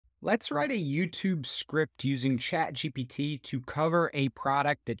Let's write a YouTube script using ChatGPT to cover a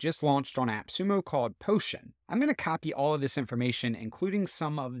product that just launched on AppSumo called Potion. I'm going to copy all of this information, including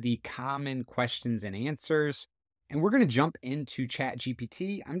some of the common questions and answers, and we're going to jump into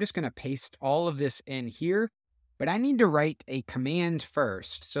ChatGPT. I'm just going to paste all of this in here, but I need to write a command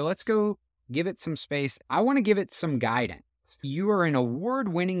first. So let's go give it some space. I want to give it some guidance. You are an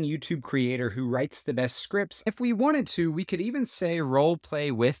award-winning YouTube creator who writes the best scripts. If we wanted to, we could even say role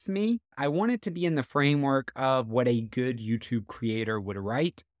play with me. I want it to be in the framework of what a good YouTube creator would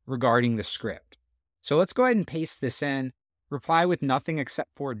write regarding the script. So let's go ahead and paste this in, reply with nothing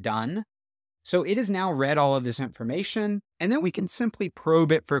except for done. So it has now read all of this information, and then we can simply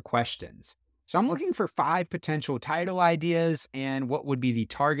probe it for questions. So I'm looking for 5 potential title ideas and what would be the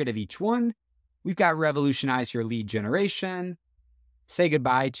target of each one. We've got revolutionize your lead generation, say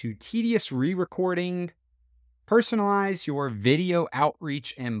goodbye to tedious re-recording, personalize your video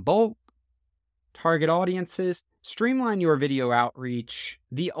outreach in bulk, target audiences, streamline your video outreach,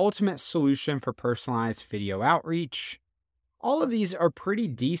 the ultimate solution for personalized video outreach. All of these are pretty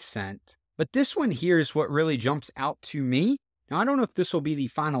decent, but this one here is what really jumps out to me. Now, I don't know if this will be the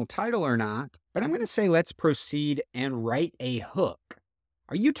final title or not, but I'm going to say let's proceed and write a hook.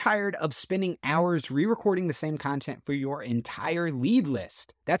 Are you tired of spending hours re-recording the same content for your entire lead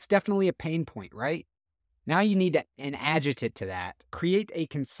list? That's definitely a pain point, right? Now you need an adjective to that. Create a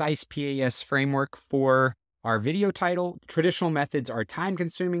concise PAS framework for our video title. Traditional methods are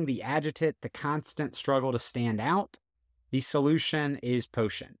time-consuming. The adjective, the constant struggle to stand out. The solution is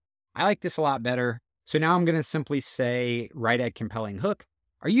Potion. I like this a lot better. So now I'm going to simply say, write a compelling hook.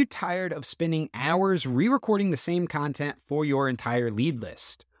 Are you tired of spending hours re-recording the same content for your entire lead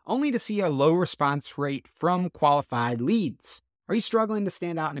list, only to see a low response rate from qualified leads? Are you struggling to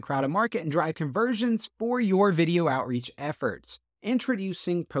stand out in a crowded market and drive conversions for your video outreach efforts?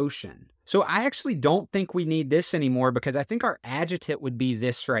 Introducing Potion. So I actually don't think we need this anymore because I think our adjective would be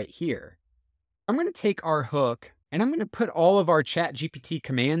this right here. I'm going to take our hook and I'm going to put all of our ChatGPT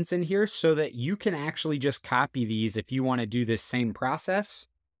commands in here so that you can actually just copy these if you want to do this same process.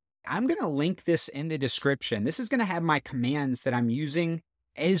 I'm going to link this in the description. This is going to have my commands that I'm using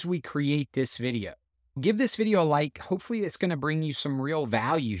as we create this video. Give this video a like. Hopefully it's going to bring you some real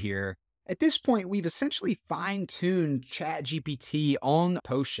value here. At this point, we've essentially fine-tuned ChatGPT on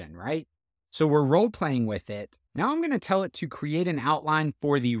Potion, right? So we're role-playing with it. Now I'm going to tell it to create an outline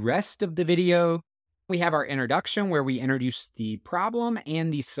for the rest of the video. We have our introduction where we introduce the problem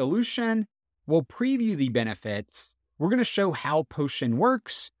and the solution. We'll preview the benefits. We're going to show how Potion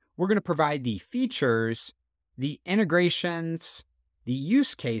works. We're going to provide the features, the integrations, the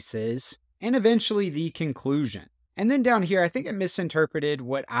use cases, and eventually the conclusion. And then down here, I think it misinterpreted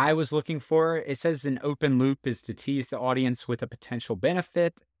what I was looking for. It says an open loop is to tease the audience with a potential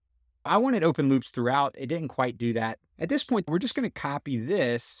benefit. I wanted open loops throughout. It didn't quite do that. At this point, we're just going to copy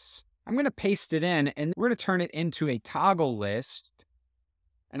this. I'm going to paste it in, and we're going to turn it into a toggle list.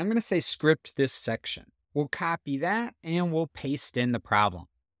 And I'm going to say script this section. We'll copy that, and we'll paste in the problem.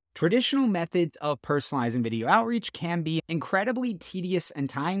 Traditional methods of personalizing video outreach can be incredibly tedious and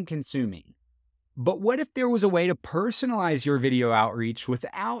time-consuming. But what if there was a way to personalize your video outreach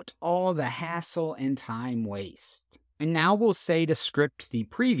without all the hassle and time waste? And now we'll say to script the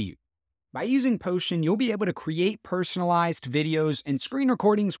preview. By using Potion, you'll be able to create personalized videos and screen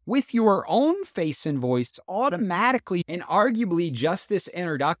recordings with your own face and voice automatically, and arguably just this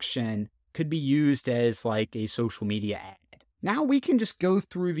introduction could be used as like a social media ad. Now we can just go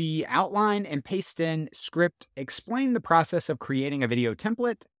through the outline and paste in script, explain the process of creating a video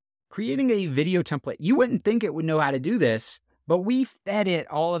template. Creating a video template, you wouldn't think it would know how to do this, but we fed it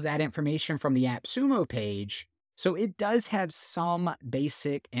all of that information from the AppSumo page. So it does have some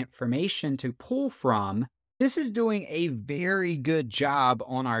basic information to pull from. This is doing a very good job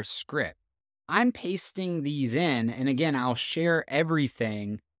on our script. I'm pasting these in, and again, I'll share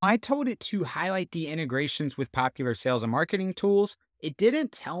everything. I told it to highlight the integrations with popular sales and marketing tools. It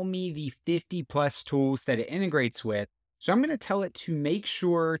didn't tell me the 50 plus tools that it integrates with. So I'm going to tell it to make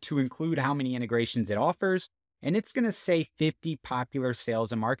sure to include how many integrations it offers. And it's going to say 50 popular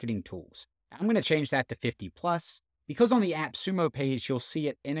sales and marketing tools. I'm going to change that to 50 plus because on the AppSumo page, you'll see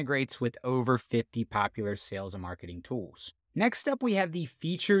it integrates with over 50 popular sales and marketing tools. Next up, we have the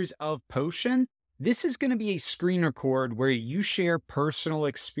features of Potion. This is going to be a screen record where you share personal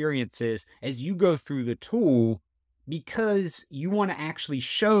experiences as you go through the tool because you want to actually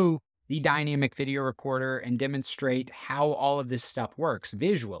show the dynamic video recorder and demonstrate how all of this stuff works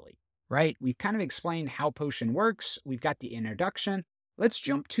visually, right? We've kind of explained how Potion works. We've got the introduction. Let's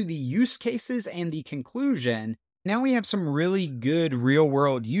jump to the use cases and the conclusion Now we have some really good real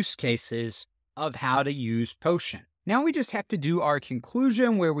world use cases of how to use Potion. Now we just have to do our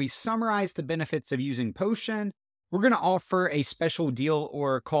conclusion where we summarize the benefits of using Potion. We're going to offer a special deal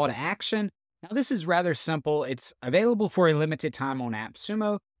or call to action. Now this is rather simple. It's available for a limited time on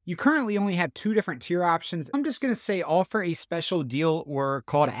AppSumo. You currently only have two different tier options. I'm just going to say offer a special deal or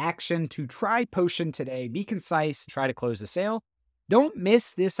call to action to try Potion today. Be concise, try to close the sale. Don't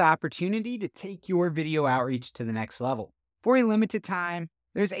miss this opportunity to take your video outreach to the next level. For a limited time,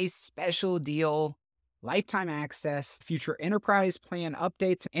 there's a special deal, lifetime access, future enterprise plan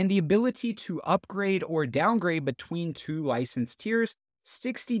updates, and the ability to upgrade or downgrade between two license tiers,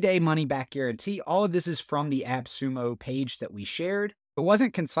 60-day money-back guarantee. All of this is from the AppSumo page that we shared. It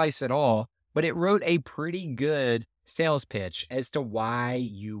wasn't concise at all, but it wrote a pretty good sales pitch as to why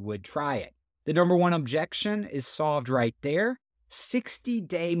you would try it. The number one objection is solved right there.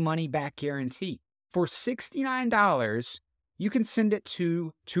 60-day money-back guarantee. For $69, you can send it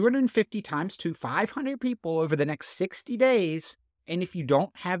to 250 times to 500 people over the next 60 days. And if you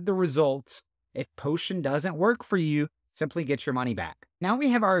don't have the results, if Potion doesn't work for you, simply get your money back. Now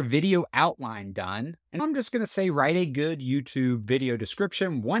we have our video outline done, and I'm just going to say write a good YouTube video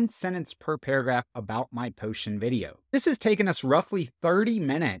description, 1 sentence per paragraph about my Potion video. This has taken us roughly 30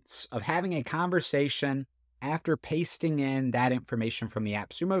 minutes of having a conversation after pasting in that information from the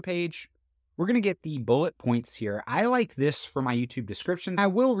AppSumo page. We're going to get the bullet points here. I like this for my YouTube description. I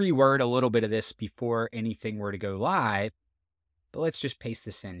will reword a little bit of this before anything were to go live, but let's just paste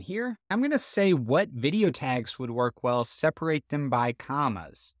this in here. I'm going to say what video tags would work well, separate them by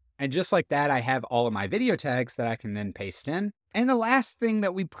commas. And just like that, I have all of my video tags that I can then paste in. And the last thing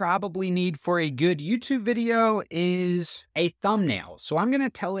that we probably need for a good YouTube video is a thumbnail. So I'm going to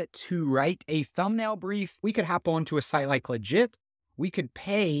tell it to write a thumbnail brief. We could hop onto a site like Legit. We could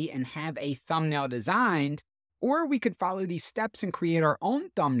pay and have a thumbnail designed, or we could follow these steps and create our own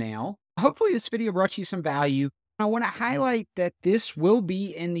thumbnail. Hopefully this video brought you some value. I want to highlight that this will be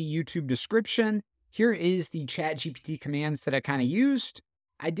in the YouTube description. Here is the ChatGPT commands that I kind of used.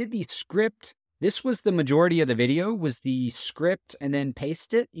 I did the script. This was the majority of the video, was the script and then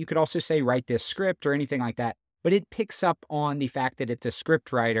paste it. You could also say write this script or anything like that, but it picks up on the fact that it's a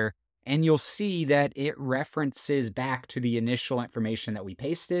script writer, and you'll see that it references back to the initial information that we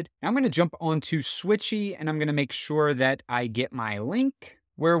pasted. Now I'm going to jump onto Switchy, and I'm going to make sure that I get my link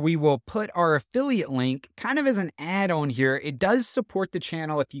where we will put our affiliate link kind of as an add-on here. It does support the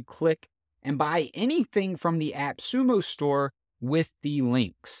channel if you click and buy anything from the AppSumo store with the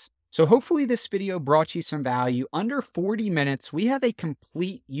links. So hopefully this video brought you some value. Under 40 minutes, we have a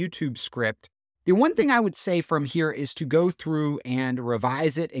complete YouTube script. The one thing I would say from here is to go through and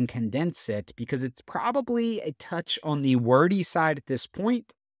revise it and condense it, because it's probably a touch on the wordy side at this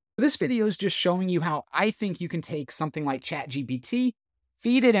point. This video is just showing you how I think you can take something like ChatGPT,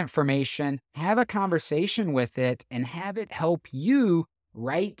 feed it information, have a conversation with it, and have it help you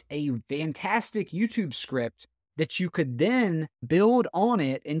write a fantastic YouTube script that you could then build on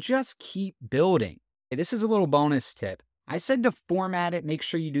it and just keep building. This is a little bonus tip. I said to format it, make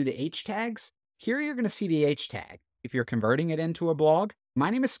sure you do the H tags. Here you're going to see the H tag if you're converting it into a blog. My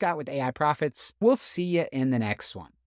name is Scott with AI Profits. We'll see you in the next one.